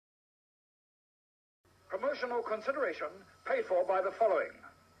Promotional consideration paid for by the following.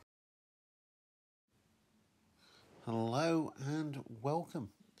 Hello and welcome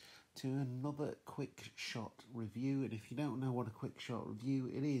to another quick shot review. And if you don't know what a quick shot review,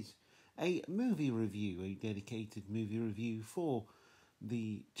 it is a movie review, a dedicated movie review for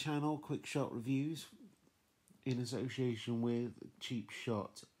the channel Quick Shot Reviews in association with Cheap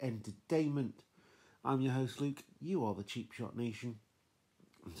Shot Entertainment. I'm your host Luke, you are the Cheap Shot Nation,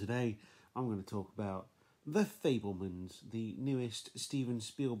 and today I'm going to talk about The Fablemans, the newest Steven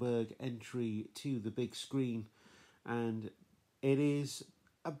Spielberg entry to the big screen. And it is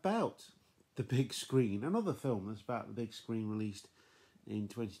about the big screen. Another film that's about the big screen, released in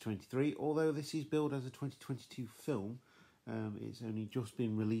 2023. Although this is billed as a 2022 film, it's only just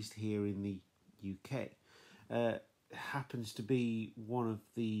been released here in the UK. Happens to be one of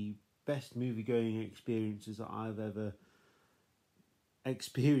the best movie-going experiences that I've ever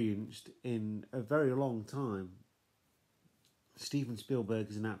experienced in a very long time. Steven Spielberg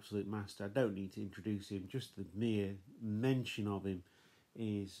is an absolute master. I don't need to introduce him. Just the mere mention of him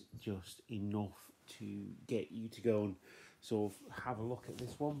is just enough to get you to go and sort of have a look at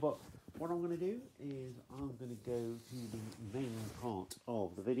this one. But what I'm going to do is I'm going to go to the main part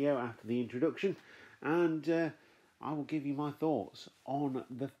of the video after the introduction, and I will give you my thoughts on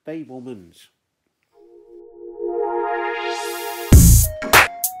The Fablemans.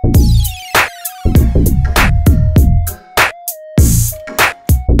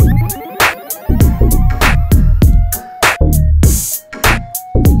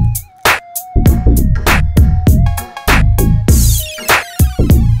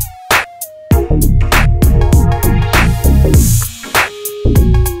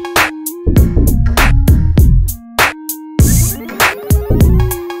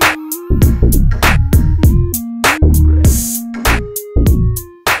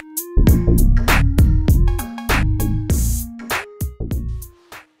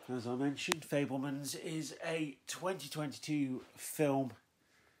 As I mentioned, Fablemans is a 2022 film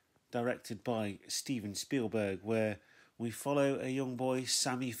directed by Steven Spielberg, where we follow a young boy,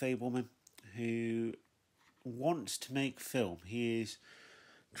 Sammy Fableman, who wants to make film. He is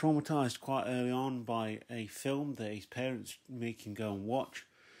traumatised quite early on by a film that his parents make him go and watch,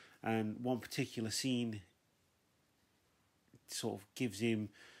 and one particular scene sort of gives him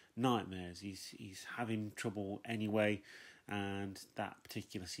nightmares. He's having trouble anyway, and that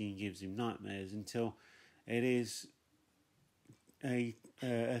particular scene gives him nightmares until it is a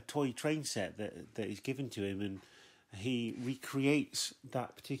toy train set that is given to him, and he recreates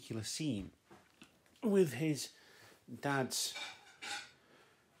that particular scene with his dad's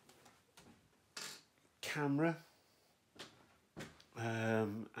camera,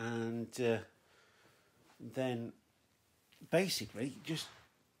 and then basically just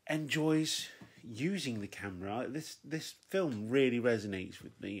enjoys using the camera. This film really resonates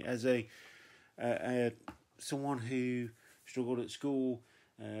with me as a someone who struggled at school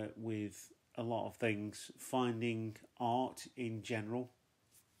with a lot of things. Finding art in general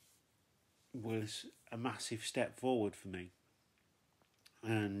was a massive step forward for me,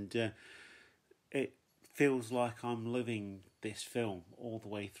 and it feels like I'm living this film all the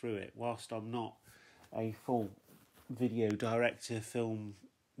way through it. Whilst I'm not a full video director, film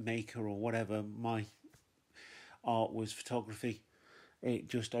maker or whatever, my art was photography. It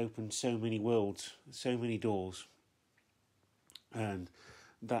just opened so many worlds, so many doors, and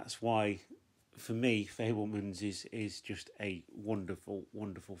that's why for me Fablemans is just a wonderful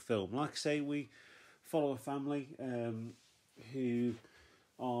film. Like I say, we follow a family who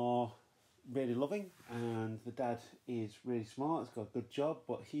are really loving, and the dad is really smart, he's got a good job,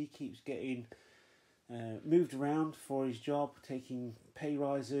 but he keeps getting moved around for his job, taking pay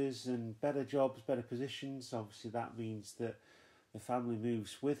rises and better jobs, better positions. Obviously that means that the family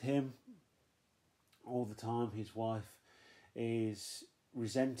moves with him all the time. His wife is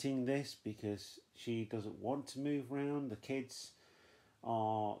resenting this because she doesn't want to move around. The kids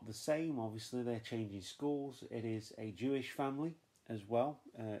are the same, obviously they're changing schools. It is a Jewish family as well,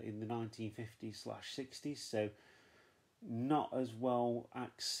 in the 1950s/60s, so not as well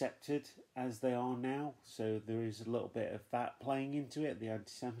accepted as they are now, so there is a little bit of that playing into it, the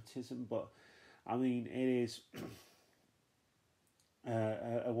anti-Semitism. But I mean, it is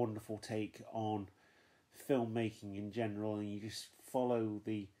a wonderful take on filmmaking in general, and you just follow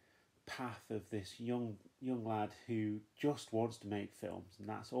the path of this young lad who just wants to make films, and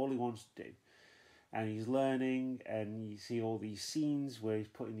that's all he wants to do. And he's learning, and you see all these scenes where he's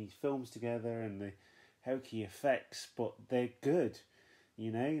putting these films together and the hokey effects, but they're good.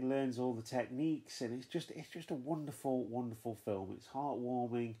 You know, he learns all the techniques, and it's just a wonderful film. It's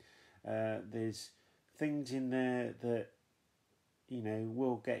heartwarming. There's things in there that, you know,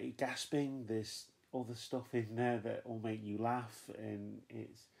 will get you gasping. There's other stuff in there that will make you laugh, and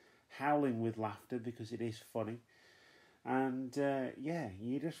it's howling with laughter because it is funny. And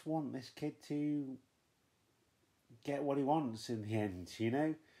you just want this kid to get what he wants in the end, you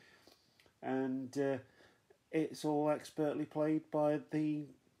know. And it's all expertly played by the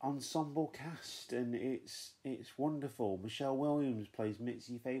ensemble cast, and it's wonderful. Michelle Williams plays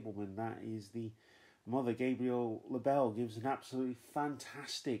Mitzi Fableman. That is the mother. Gabriel LaBelle gives an absolutely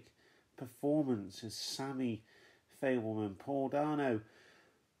fantastic performance as Sammy Fableman. Paul Dano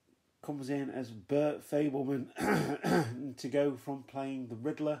comes in as Bert Fableman to go from playing the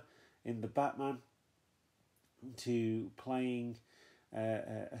Riddler in the Batman to playing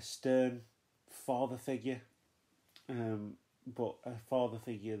a stern father figure, but a father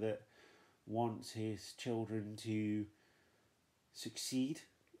figure that wants his children to succeed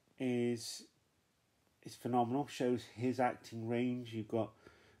is phenomenal. Shows his acting range. You've got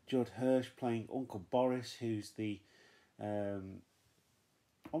Judd Hirsch playing Uncle Boris, who's the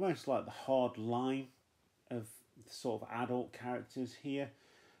almost like the hard line of the sort of adult characters here,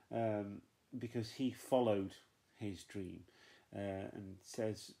 because he followed his dream and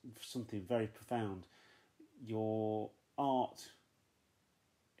says something very profound. Your art,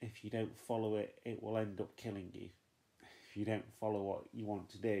 if you don't follow it, it will end up killing you if you don't follow what you want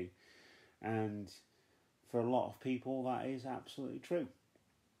to do. And for a lot of people that is absolutely true,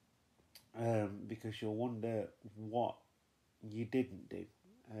 because you'll wonder what you didn't do.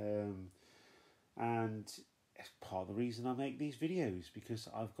 And it's part of the reason I make these videos, because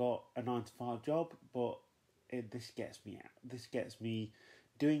I've got a 9-to-5 job, but this gets me out. This gets me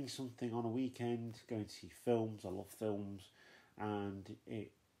doing something on a weekend, going to see films. I love films, and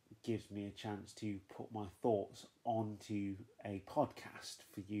it gives me a chance to put my thoughts onto a podcast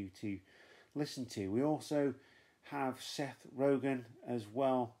for you to listen to. We also have Seth Rogen as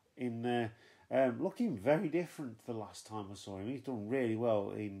well in there, looking very different the last time I saw him. He's done really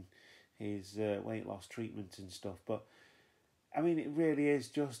well in his weight loss treatment and stuff, but I mean, it really is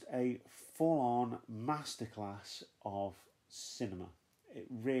just a full-on masterclass of cinema. It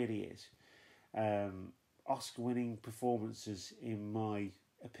really is. Oscar-winning performances, in my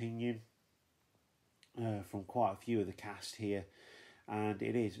opinion, from quite a few of the cast here, and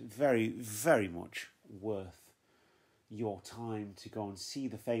it is very, very much worth your time to go and see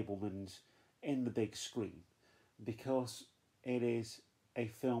The Fablemans in the big screen, because it is a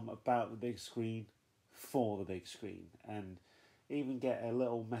film about the big screen for the big screen. And even get a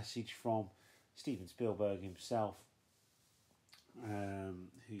little message from Steven Spielberg himself,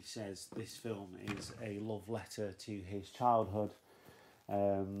 who says this film is a love letter to his childhood,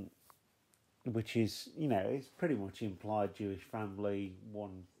 which is, you know, it's pretty much implied. Jewish family,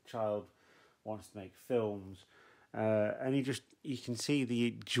 one child wants to make films, and you can see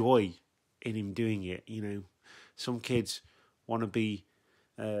the joy in him doing it. You know, some kids want to be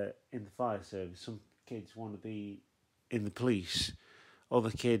in the fire service, some kids want to be in the police, other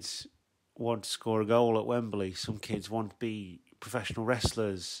kids want to score a goal at Wembley, some kids want to be professional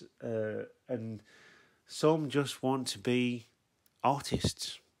wrestlers, and some just want to be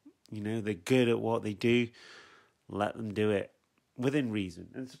artists. You know, they're good at what they do. Let them do it within reason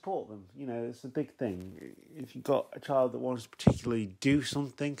and support them. You know, it's a big thing. If you've got a child that wants to particularly do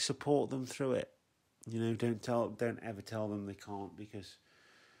something, support them through it. You know, don't ever tell them they can't, because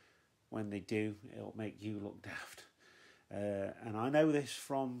when they do, it'll make you look daft. And I know this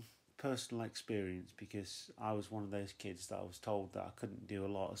from personal experience, because I was one of those kids that I was told that I couldn't do a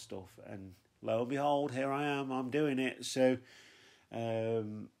lot of stuff, and lo and behold, here I am, I'm doing it. So,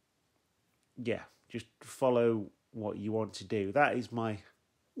 just follow what you want to do. That is my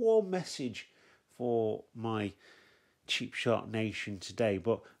warm message for my Cheap Shot Nation today.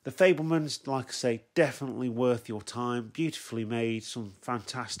 But The Fablemans, like I say, definitely worth your time. Beautifully made, some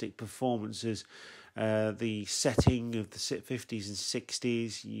fantastic performances. The setting of the 50s and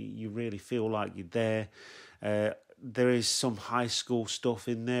 60s, you really feel like you're there. There is some high school stuff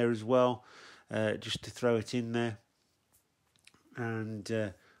in there as well, just to throw it in there.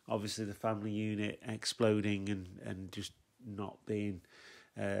 And obviously the family unit exploding and just not being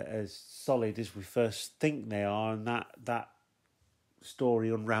as solid as we first think they are, and that story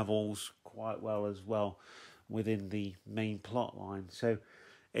unravels quite well as well within the main plot line. So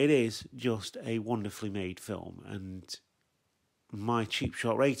it is just a wonderfully made film, and my cheap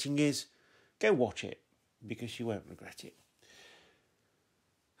shot rating is go watch it, because you won't regret it.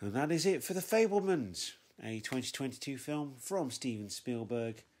 And that is it for The Fablemans, a 2022 film from Steven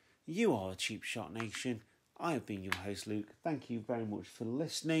Spielberg. You are Cheap Shot Nation. I have been your host, Luke. Thank you very much for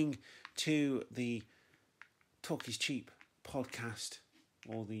listening to the Talk is Cheap podcast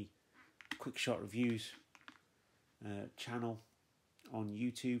or the Quick Shot Reviews channel on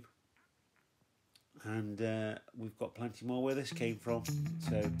YouTube. And we've got plenty more where this came from.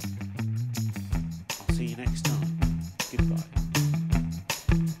 So I'll see you next time.